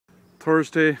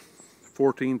Thursday,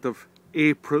 14th of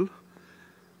April.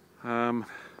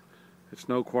 It's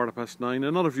now 9:15.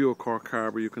 Another view of Cork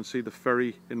Harbour. You can see the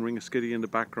ferry in Ringaskiddy in the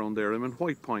background there. I'm in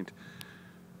Whitepoint,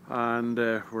 and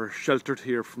we're sheltered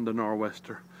here from the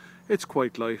nor'wester. It's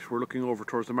quite light. We're looking over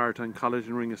towards the Maritime College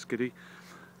in Ringaskiddy,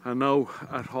 and now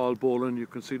at Hall Bowling you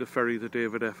can see the ferry, the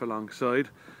David F alongside,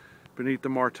 beneath the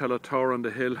Martella Tower on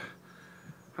the hill,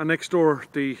 and next door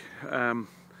the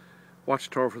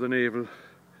watchtower for the naval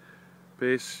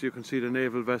base. You can see the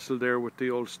naval vessel there with the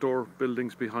old store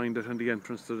buildings behind it and the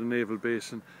entrance to the naval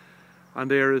basin. And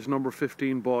there is number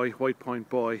 15 buoy, Whitepoint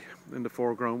Buoy, in the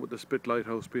foreground with the Spit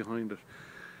Lighthouse behind it.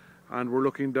 And we're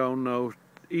looking down now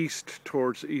east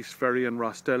towards East Ferry and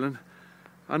Rostellin,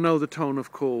 and now the town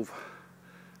of Cobh.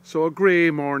 So a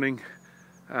grey morning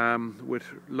with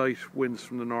light winds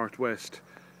from the northwest,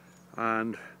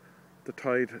 and the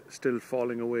tide still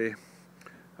falling away,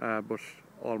 but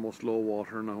almost low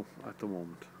water now at the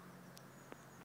moment.